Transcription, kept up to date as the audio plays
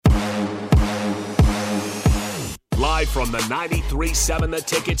Live from the 93.7 The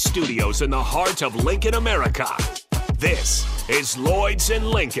Ticket studios in the heart of Lincoln, America. This is Lloyd's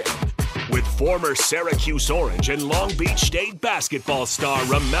in Lincoln with former Syracuse Orange and Long Beach State basketball star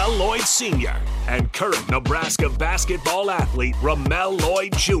Ramel Lloyd Sr. and current Nebraska basketball athlete Ramel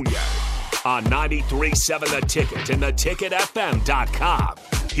Lloyd Jr. on 93.7 The Ticket and theticketfm.com.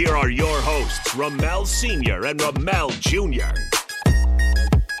 Here are your hosts, Ramel Sr. and Ramel Jr.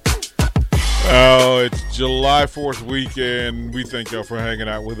 Oh, it's July 4th weekend. We thank y'all for hanging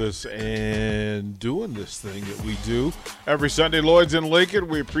out with us and doing this thing that we do every Sunday. Lloyd's in Lincoln.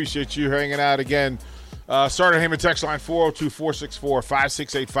 We appreciate you hanging out again. Starter Heyman text line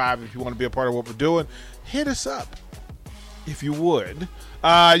 402-464-5685 if you want to be a part of what we're doing. Hit us up if you would.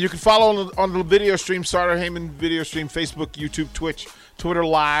 You can follow on the video stream, Starter Heyman video stream, Facebook, YouTube, Twitch, Twitter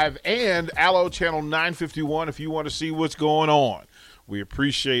Live, and Allo Channel 951 if you want to see what's going on. We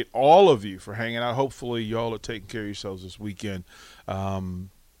appreciate all of you for hanging out. Hopefully, y'all are taking care of yourselves this weekend.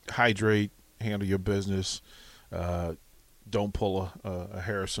 Hydrate, handle your business. Don't pull a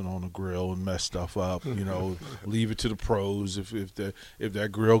Harrison on the grill and mess stuff up. You know, leave it to the pros. If that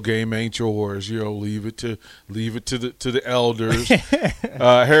grill game ain't yours, you know, leave it to the elders.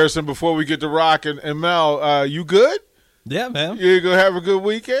 Harrison, before we get to Rock and Mel, you good? Yeah, man. You gonna have a good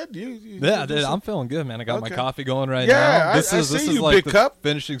weekend? Yeah, dude, I'm feeling good, man. I got my coffee going right now. Yeah, this is you, like Big the Cup.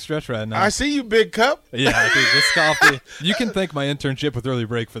 Finishing stretch right now. I see you, Big Cup. Yeah, dude, this coffee. You can thank my internship with early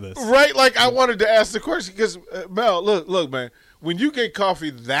break for this. Right? Like I wanted to ask the question because Mel, look, man. When you get coffee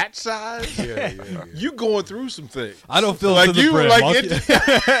that size, you going through some things. I don't feel like it to the you brim. like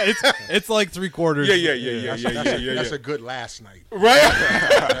it's like 3/4. Yeah. That's a good last night,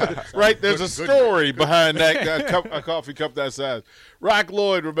 right? Right. There's a story behind that a coffee cup that size. Rock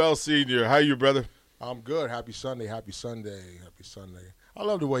Lloyd, Ramel Sr. How you, brother? I'm good. Happy Sunday. Happy Sunday. I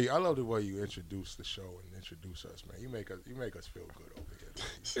love the way you introduce the show and introduce us, man. You make us feel good over here.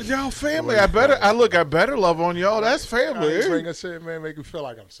 Y'all family. I better love on y'all. That's family. You bring us in, man. Make me feel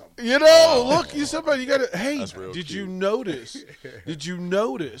like I'm something. You know, look, you somebody. You got to. Hey, did you notice?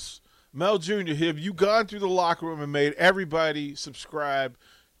 Mel Jr., have you gone through the locker room and made everybody subscribe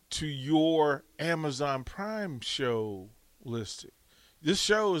to your Amazon Prime show listing? This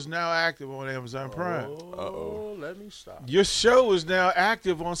show is now active on Amazon Prime. Oh, let me stop. Your show is now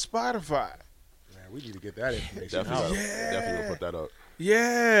active on Spotify. Man, we need to get that information. Definitely gonna put that up.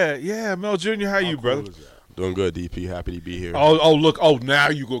 Yeah. Mel Jr., how you, brother? Doing good, DP. Happy to be here. Oh, look. Oh, now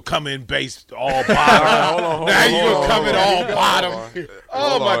you gonna come in base all bottom. Now you gonna come in all bottom.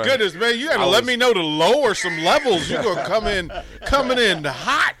 Oh my goodness, man! You gotta let me know to lower some levels. You gonna coming in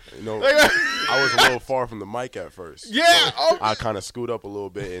hot. You know, I was a little far from the mic at first. Yeah, so I kind of scoot up a little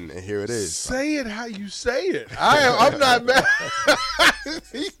bit, and here it is. Say it how you say it. I'm not mad.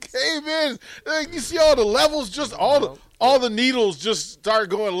 He came in. You see all the levels, just all the needles just start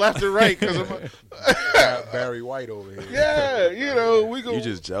going left and right because Barry White over here. Yeah, you know we go. You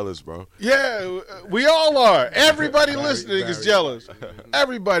just jealous, bro. Yeah, we all are. Everybody listening is jealous.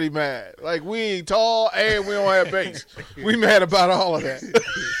 Everybody mad. Like we ain't tall and we don't have base. We mad about all of that.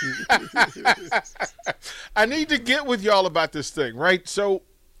 I need to get with y'all about this thing, right? So,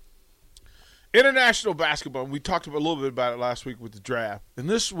 international basketball. We talked a little bit about it last week with the draft, and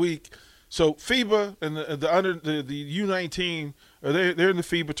this week. So FIBA and the U19, they're in the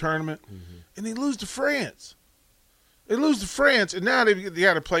FIBA tournament, and they lose to France. And now they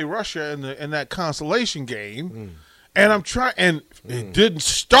got to play Russia in that consolation game. And I'm trying, and it didn't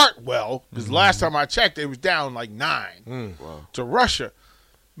start well because last time I checked, it was down like 9 to Russia.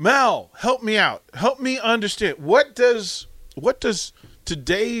 Mel, help me out. Help me understand what does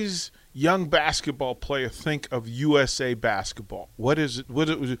today's young basketball player think of USA basketball? What is it?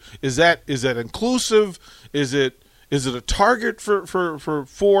 Is that inclusive? Is it a target for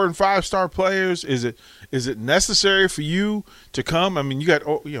 4 and 5 star players? Is it necessary for you to come? I mean, you got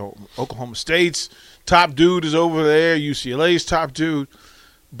Oklahoma State's top dude is over there, UCLA's top dude,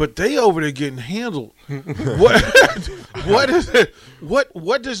 but they over there getting handled. What is it?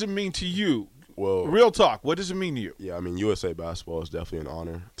 What does it mean to you? Well, real talk. What does it mean to you? Yeah, I mean, USA basketball is definitely an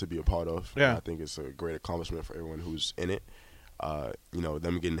honor to be a part of. Yeah, I think it's a great accomplishment for everyone who's in it.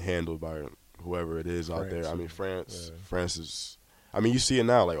 Them getting handled by whoever it is out there. I mean, France is. I mean, you see it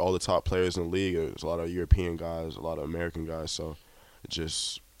now. Like all the top players in the league, there's a lot of European guys, a lot of American guys. So,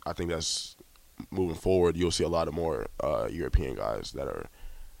 I think that's moving forward. You'll see a lot of more European guys that are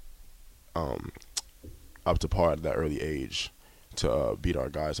up to par at that early age to beat our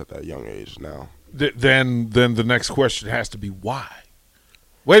guys at that young age now. Then the next question has to be why?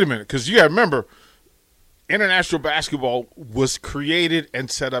 Wait a minute, because you got to remember, international basketball was created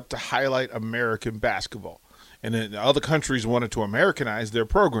and set up to highlight American basketball. and then other countries wanted to Americanize their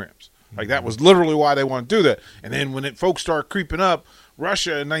programs. Like that was literally why they want to do that. And then when folks start creeping up,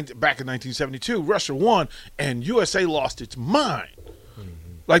 Russia back in 1972, Russia won, and USA lost its mind.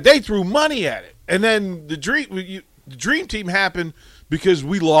 Like they threw money at it, and then the dream team happened because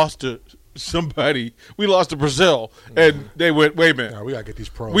we lost to somebody. We lost to Brazil, and they went, "Wait a minute, Nah, we gotta get these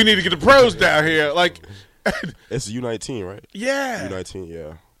pros. we need to get the pros down here." Like, It's the U19, right? yeah, U19,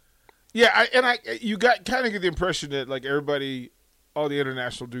 yeah. yeah. You got kind of get the impression that like everybody. All the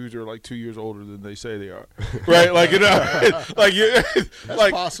international dudes are like 2 years older than they say they are, right? Like like That's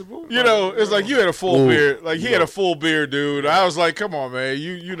like possible. it's like you had a full Ooh, beard, like he had a full beard, dude. I was like, come on, man,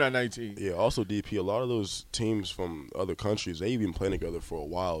 you're not 19. Yeah, also DP, a lot of those teams from other countries, they've been playing together for a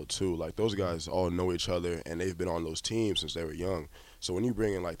while too. Like those guys all know each other and they've been on those teams since they were young. So when you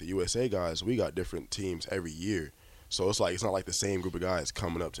bring in like the USA guys, we got different teams every year. So it's like it's not like the same group of guys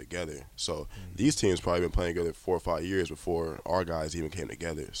coming up together. So these teams probably been playing together 4 or 5 years before our guys even came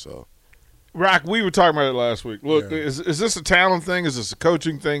together. So Rock, we were talking about it last week. Look, Yeah. is this a talent thing? Is this a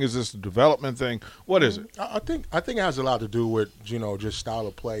coaching thing? Is this a development thing? What is it? I think it has a lot to do with just style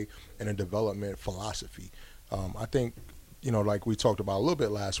of play and a development philosophy. I think like we talked about a little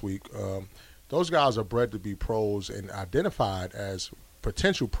bit last week. Those guys are bred to be pros and identified as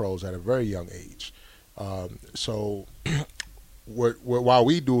potential pros at a very young age. So while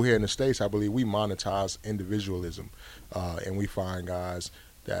we do here in the States, I believe we monetize individualism, and we find guys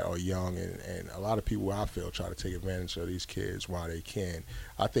that are young, and a lot of people I feel try to take advantage of these kids while they can.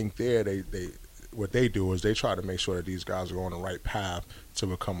 I think what they do is they try to make sure that these guys are on the right path to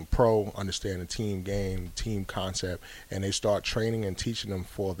become a pro, understand the team game, team concept, and they start training and teaching them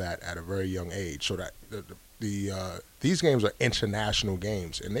for that at a very young age, so that these games are international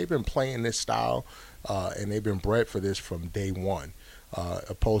games, and they've been playing this style, and they've been bred for this from day one,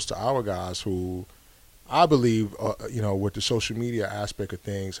 opposed to our guys who I believe, with the social media aspect of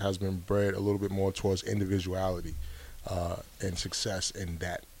things, has been bred a little bit more towards individuality and success in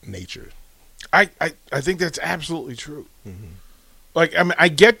that nature. I think that's absolutely true. Mm-hmm. Like, I mean, I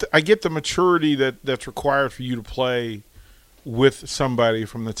get the maturity that's required for you to play with somebody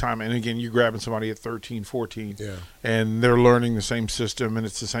from the time, and again, you're grabbing somebody at 13, 14, and they're learning the same system, and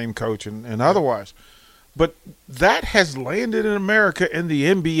it's the same coach, and otherwise. But that has landed in America in the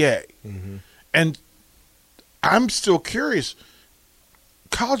NBA. Mm-hmm. And I'm still curious.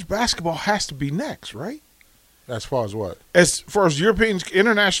 College basketball has to be next, right? As far as what? As far as European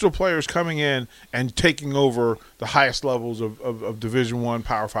international players coming in and taking over the highest levels of Division I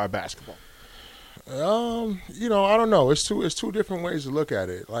Power 5 basketball. I don't know. It's two different ways to look at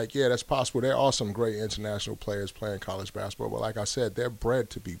it. Like, yeah, that's possible. There are some great international players playing college basketball, but like I said, they're bred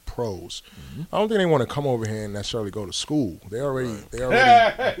to be pros. Mm-hmm. I don't think they want to come over here and necessarily go to school. They already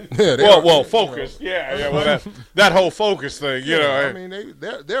focus. Well, that whole focus thing, I mean,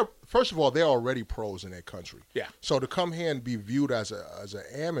 they're first of all, they're already pros in their country. Yeah. So to come here and be viewed as an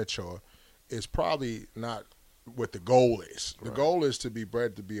amateur is probably not what the goal is. The goal is to be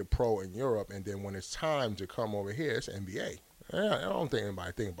bred to be a pro in Europe, and then when it's time to come over here, it's NBA. I don't think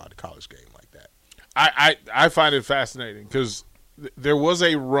anybody think about the college game like that. I find it fascinating because there was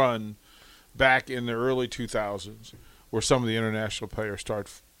a run back in the early 2000s where some of the international players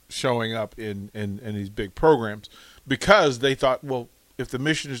started showing up in these big programs because they thought, well, if the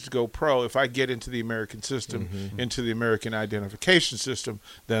mission is to go pro, if I get into the American system, into the American identification system,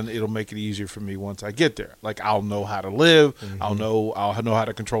 then it'll make it easier for me once I get there. Like, I'll know how to live, I'll know how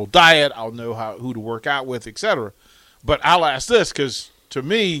to control diet, I'll know who to work out with, etc. But I'll ask this because, to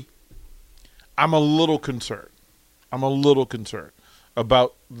me, I'm a little concerned.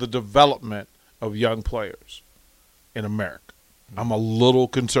 About the development of young players in America. I'm a little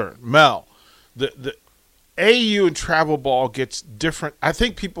concerned. Mel, the AAU and travel ball gets different. I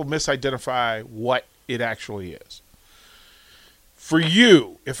think people misidentify what it actually is. For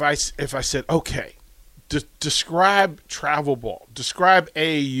you, if I said, okay, describe travel ball, describe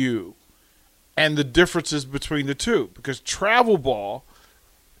AAU, and the differences between the two, because travel ball,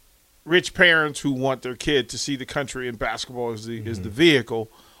 rich parents who want their kid to see the country in basketball is the vehicle,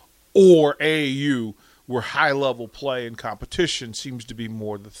 or AAU, where high level play and competition seems to be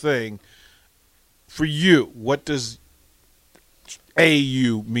more the thing. For you, what does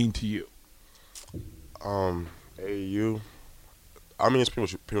AAU mean to you? AAU, I mean, it's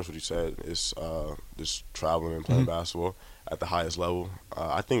pretty much what you said. It's just traveling and playing basketball at the highest level.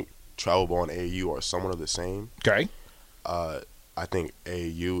 I think travel ball and AAU are somewhat of the same. Okay. I think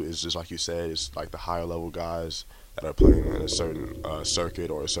AAU is just like you said. It's like the higher level guys that are playing at a certain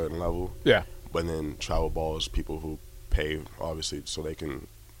circuit or a certain level. Yeah. But then travel ball is people who pay, obviously, so they can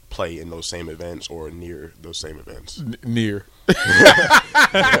play in those same events or near those same events. Near.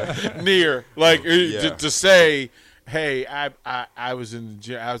 Near. Like to say, hey, I was in the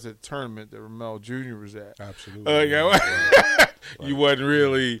gym. I was at a tournament that Ramel Jr. was at. Absolutely. You wasn't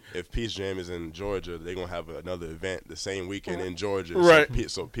really. If Peace Jam is in Georgia, they're going to have another event the same weekend in Georgia. Right.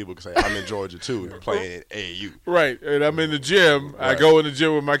 So people can say, I'm in Georgia too, playing at AAU. Right. And I'm in the gym. Right. I go in the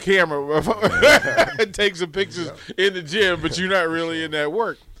gym with my camera and take some pictures in the gym, but you're not really in that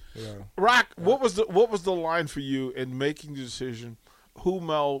work. Yeah. Rock, what was the line for you in making the decision who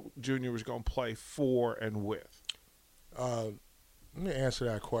Mel Jr. was going to play for and with? Let me answer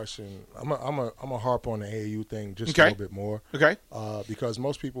that question. I'm a harp on the AAU thing just Okay. a little bit more. Okay. Because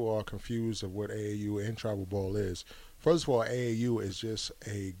most people are confused of what AAU and travel ball is. First of all, AAU is just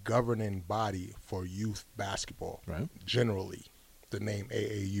a governing body for youth basketball. Right. Generally, the name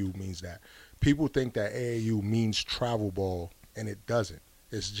AAU means that. People think that AAU means travel ball, and it doesn't.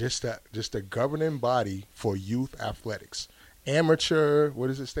 It's just a governing body for youth athletics. Amateur, what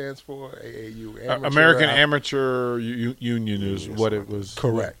does it stand for? AAU. American Amateur Union is what it was.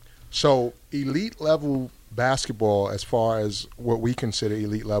 Correct. So elite level basketball, as far as what we consider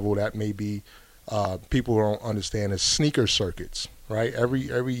elite level, that may be people don't understand is sneaker circuits, right?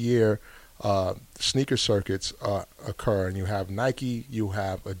 Every year, sneaker circuits occur, and you have Nike, you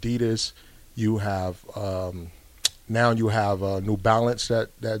have Adidas, you have now you have New Balance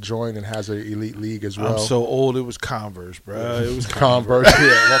that joined and has an elite league as well. I'm so old. It was Converse, bro. It was Converse.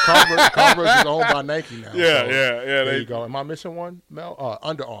 Yeah, well, Converse is owned by Nike now. Yeah, so yeah. There you go. Am I missing one, Mel?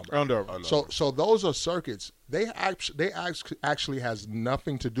 Under Armour. Under Armour. So those are circuits. They actually has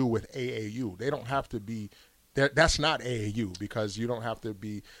nothing to do with AAU. They don't have to be. That's not AAU because you don't have to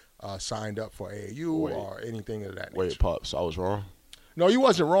be signed up for AAU or anything of that nature. Wait, Pops, I was wrong? No, you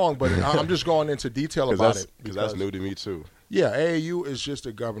wasn't wrong, but I'm just going into detail about it. Because that's new to me, too. Yeah, AAU is just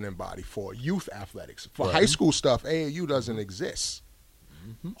a governing body for youth athletics. For high school stuff, AAU doesn't exist.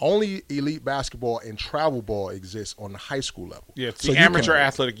 Mm-hmm. Only elite basketball and travel ball exists on the high school level. Yeah, it's the Amateur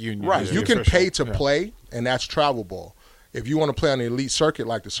Athletic Union. Right. You can pay to play, and that's travel ball. If you want to play on the elite circuit,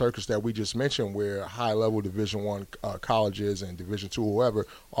 like the circuits that we just mentioned, where high-level Division I colleges and Division II, whoever,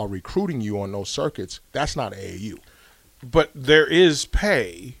 are recruiting you on those circuits, that's not AAU. But there is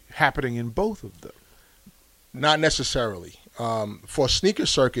pay happening in both of them. Not necessarily. For sneaker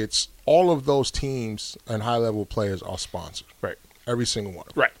circuits, all of those teams and high-level players are sponsored. Right. Every single one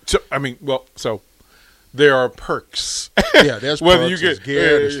of them. Right. So, I mean, so there are perks. Yeah, there's Whether perks, you there's get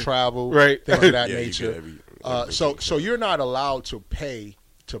gear, there's travel, right. things of that Yeah, nature. So you're not allowed to pay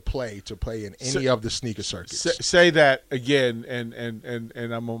to play in any of the sneaker circuits. Say that again, and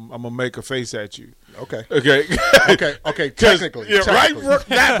I'm gonna make a face at you. Okay. Okay. Technically, Yeah, right.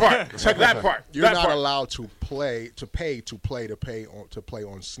 That part. You're not allowed to pay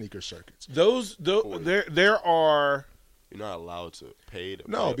on sneaker circuits. There are. You're not allowed to pay to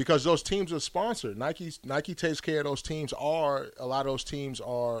No, play. because those teams are sponsored. Nike takes care of those teams. A lot of those teams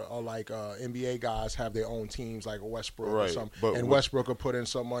are like NBA guys have their own teams, like Westbrook or Right, something. And Westbrook will put in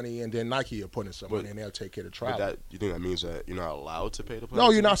some money, and then Nike will put in some money, and they'll take care of the travel. But you think that means that you're not allowed to pay to play?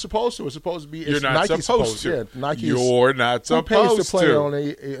 No, you're not supposed to. It's supposed to be. You're not Nike's supposed to. Yeah, Nike. You're not who supposed pays to play to. on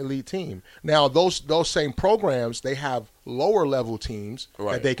an elite team. Now, those same programs, they have lower level teams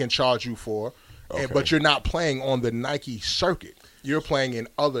that they can charge you for, but you're not playing on the Nike circuit. You're playing in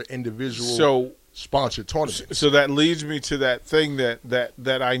other individual sponsored tournaments. So that leads me to that thing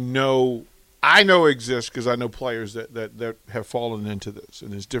that I know exists because I know players that have fallen into this,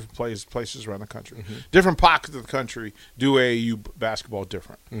 and there's different places around the country. Mm-hmm. Different pockets of the country do AAU basketball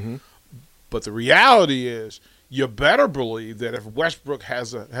different. Mm-hmm. But the reality is, you better believe that if Westbrook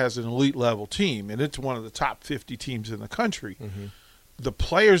has an elite level team, and it's one of the top 50 teams in the country, the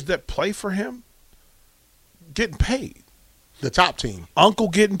players that play for him getting paid. The top team. Uncle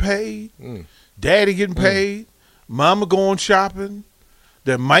getting paid, daddy getting paid, mama going shopping.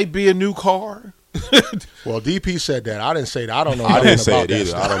 There might be a new car. Well, DP said that. I didn't say that. I don't know. I didn't say about it that either.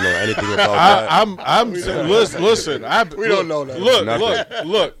 stuff. I don't know anything about that. Listen. We don't know that. Look.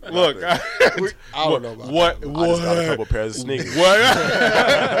 I don't know about what? that. I just got a couple pairs of sneakers.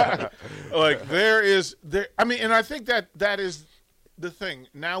 What? Like there. I mean, and I think that is the thing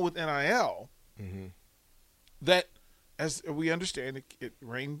now with NIL. That, as we understand, it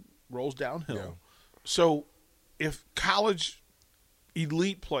rain rolls downhill. Yeah. So, if college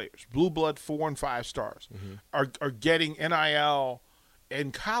elite players, blue blood 4 and 5 stars, are getting NIL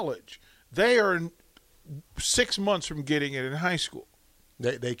in college, they are 6 months from getting it in high school.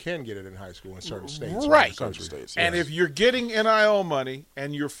 They can get it in high school in certain states. Right. Certain states, And if you're getting NIL money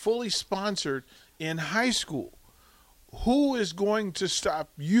and you're fully sponsored in high school, who is going to stop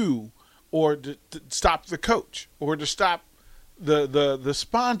you, or to stop the coach, or to stop the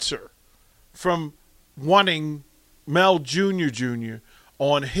sponsor from wanting Mel Jr.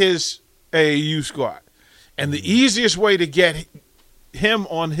 on his AAU squad? And the easiest way to get him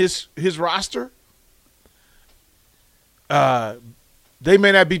on his roster, they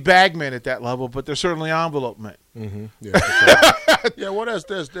may not be bag men at that level, but they're certainly envelope men. Mm-hmm. Yeah, for sure. Yeah. Well,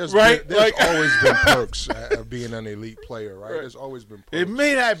 there's right? there's always been perks of being an elite player, right? There's always been perks. It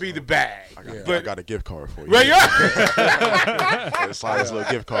may not be the bag, I got a gift card for you. Right? Slide this little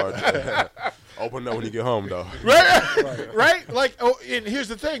gift card. Open it up when you get home, though. Right? Like, oh, and here's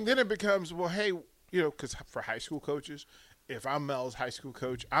the thing. Then it becomes, well, hey, because for high school coaches, if I'm Mel's high school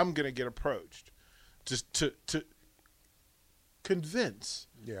coach, I'm going to get approached just to convince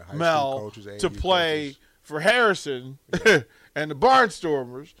Mel coaches, to play coaches. For Harrison and the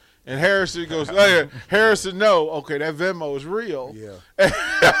Barnstormers. And Harrison goes, Harrison, no. Okay, that Venmo is real. Yeah.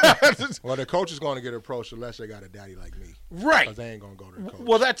 Well, the coach is going to get approached unless they got a daddy like me. Right. Because they ain't going to go to the coach.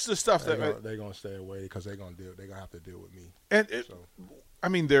 Well, that's the stuff they're going to stay away because they're going to have to deal with me. And I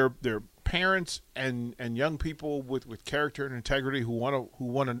mean, they're parents and young people with character and integrity who want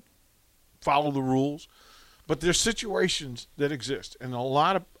to follow the rules, but there's situations that exist, and a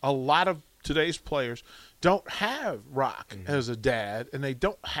lot of today's players don't have Rock as a dad, and they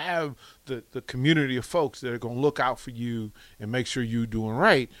don't have the community of folks that are going to look out for you and make sure you're doing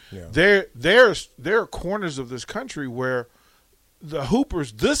right. Yeah. There are corners of this country where the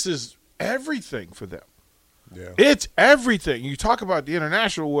Hoopers, this is everything for them. Yeah. It's everything. You talk about the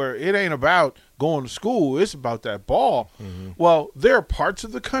international where it ain't about going to school, it's about that ball. Mm-hmm. Well, there are parts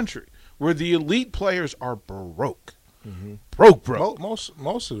of the country where the elite players are broke. Mm-hmm. Broke. Most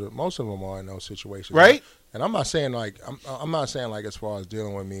of them are in those situations, right? And I'm not saying like as far as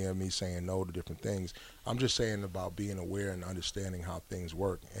dealing with me and me saying no to different things. I'm just saying about being aware and understanding how things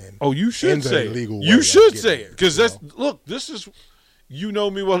work. And you should say it. Legal you should say it because this is. You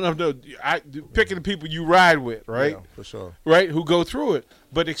know me well enough to know picking the people you ride with, right? Yeah, for sure. Right, who go through it,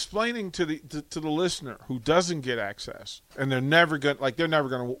 but explaining to the listener who doesn't get access, and they're never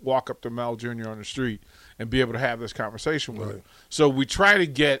gonna walk up to Mel Jr. on the street and be able to have this conversation with him. So we try to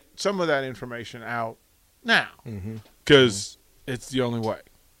get some of that information out now because it's the only way,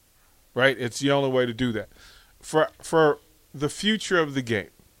 right? It's the only way to do that. For the future of the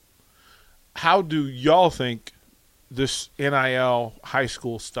game, how do y'all think this NIL high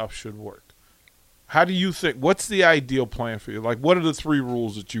school stuff should work? How do you think? What's the ideal plan for you? Like, what are the 3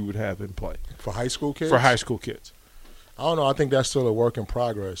 rules that you would have in play for high school kids? For high school kids, I don't know. I think that's still a work in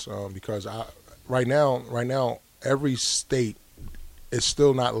progress because right now, every state is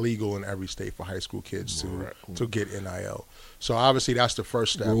still not legal in every state for high school kids to get NIL. So obviously that's the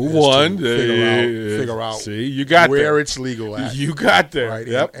first step. Rule 1, figure out. See, you got where there. It's legal at. You got there, right?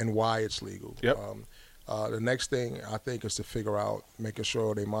 Yep. And why it's legal. Yep. The next thing I think is to figure out, making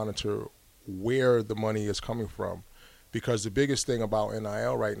sure they monitor where the money is coming from, because the biggest thing about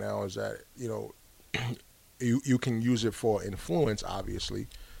NIL right now is that you can use it for influence, obviously,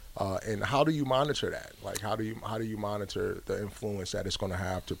 and how do you monitor that? Like how do you monitor the influence that it's going to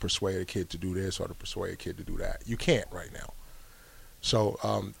have to persuade a kid to do this or to persuade a kid to do that? You can't right now.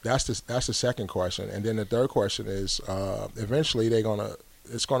 So that's the second question, and then the third question is eventually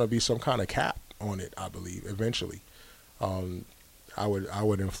it's gonna be some kind of cap on it, I believe. Eventually, I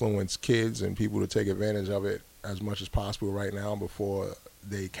would influence kids and people to take advantage of it as much as possible right now before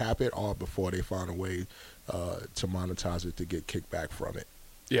they cap it or before they find a way to monetize it to get kickback from it.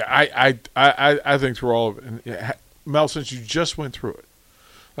 Yeah, I think through all of it, and Mel, since you just went through it,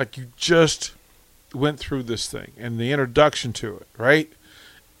 like you just went through this thing and the introduction to it, right?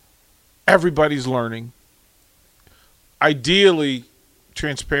 Everybody's learning. Ideally,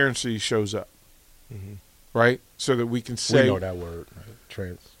 transparency shows up. Mm-hmm. Right? So that we can say. We know that word, right?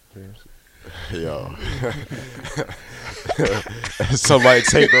 Transparency. Yo. Somebody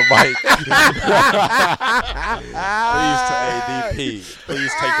take the mic. Please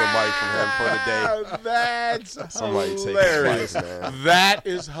take the mic from him for the day. That's Somebody hilarious. Take the mic, man. That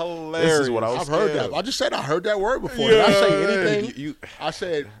is hilarious. This is what I was I've heard that. I just said I heard that word before. Did I say anything? I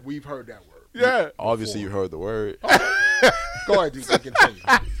said we've heard that word. Yeah. Obviously, you heard the word. Go ahead, you can continue.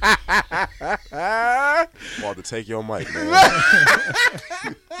 About to take your mic, man.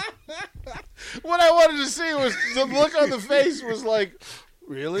 What I wanted to see was the look on the face was like,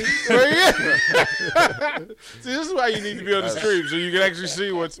 really? See, this is why you need to be on the stream so you can actually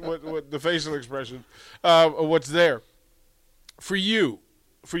see what the facial expression of what's there for you.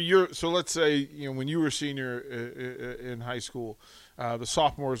 So let's say when you were a senior in high school, the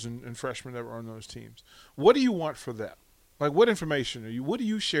sophomores and freshmen that were on those teams, what do you want for them? Like, what information what are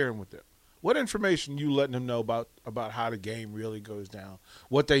you sharing with them? What information you letting them know about how the game really goes down,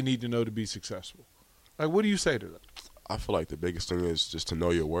 what they need to know to be successful? Like, what do you say to them? I feel like the biggest thing is just to know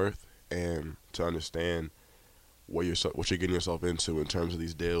your worth and to understand what you're getting yourself into in terms of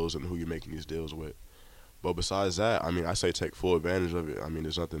these deals and who you're making these deals with. But besides that, I mean, I say take full advantage of it. I mean,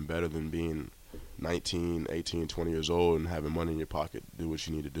 there's nothing better than being 19, 18, 20 years old and having money in your pocket, do what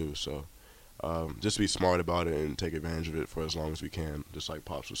you need to do. So just be smart about it and take advantage of it for as long as we can, just like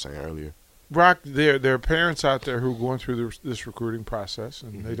Pops was saying earlier. Brock, there are parents out there who are going through this recruiting process,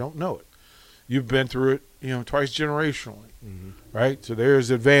 and they don't know it. You've been through it, twice generationally, right? So there's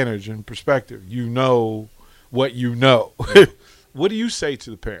advantage and perspective. You know what you know. What do you say to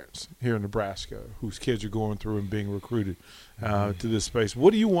the parents here in Nebraska whose kids are going through and being recruited to this space?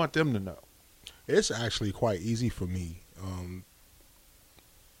 What do you want them to know? It's actually quite easy for me.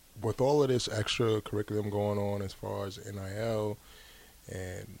 With all of this extra curriculum going on as far as NIL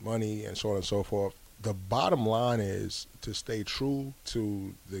and money and so on and so forth, the bottom line is to stay true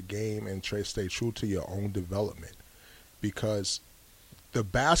to the game and stay true to your own development, because the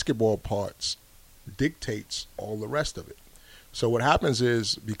basketball parts dictates all the rest of it. So what happens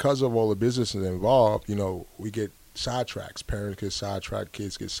is, because of all the businesses involved, we get sidetracks. Parents get sidetracked,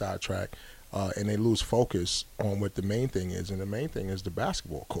 kids get sidetracked, and they lose focus on what the main thing is, and the main thing is the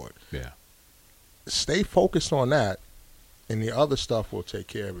basketball court. Yeah. Stay focused on that, and the other stuff will take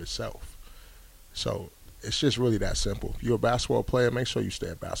care of itself. So it's just really that simple. If you're a basketball player, make sure you stay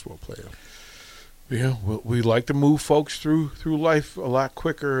a basketball player. Yeah, well, we like to move folks through life a lot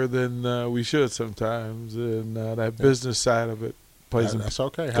quicker than we should sometimes, and that business side of it plays. That's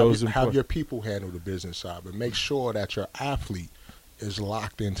okay. Have your people handle the business side, but make sure that your athlete is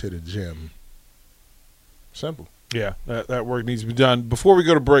locked into the gym. Simple. Yeah, that work needs to be done. Before we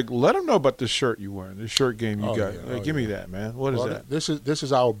go to break, let them know about this shirt you're wearing, this shirt game you got. Yeah. Give me that, man. What is that? This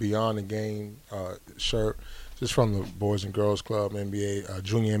is our Beyond the Game shirt. This is from the Boys and Girls Club NBA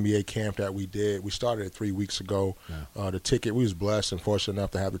junior NBA camp that we did. We started it 3 weeks ago. Yeah. The ticket, we was blessed and fortunate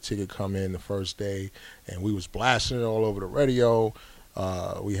enough to have the ticket come in the first day, and we was blasting it all over the radio.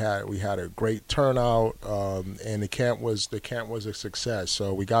 We had a great turnout, and the camp was a success.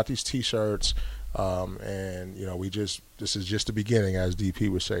 So we got these T-shirts. And this is just the beginning, as DP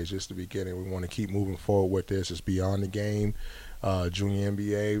would say, it's just the beginning. We want to keep moving forward with this. It's Beyond the Game, Junior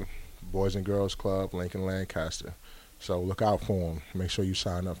NBA, Boys and Girls Club, Lincoln Lancaster. So look out for them. Make sure you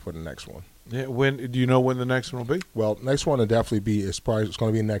sign up for the next one. Yeah, do you know when the next one will be? Well, next one will definitely be. It's going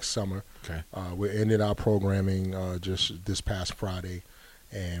to be next summer. Okay. We ended our programming just this past Friday,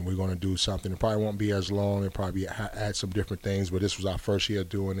 and we're going to do something. It probably won't be as long. It'll probably add some different things, but this was our first year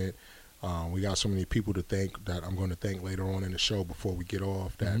doing it. We got so many people to thank that I'm going to thank later on in the show before we get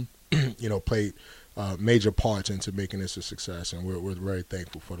off that played major parts into making this a success, and we're very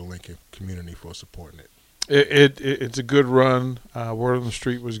thankful for the Lincoln community for supporting it. It's a good run. Word on the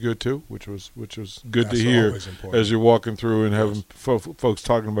street was good too, which was good to hear as you're walking through and having folks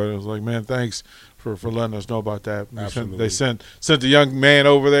talking about it. I was like, man, thanks for letting us know about that. They sent the young man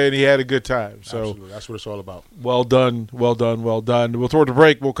over there, and he had a good time. So absolutely. That's what it's all about. Well done. We'll throw it to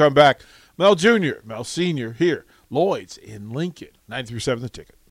break. We'll come back. Mel Jr., Mel Sr. here. Lloyd's in Lincoln. 93.7 The Ticket.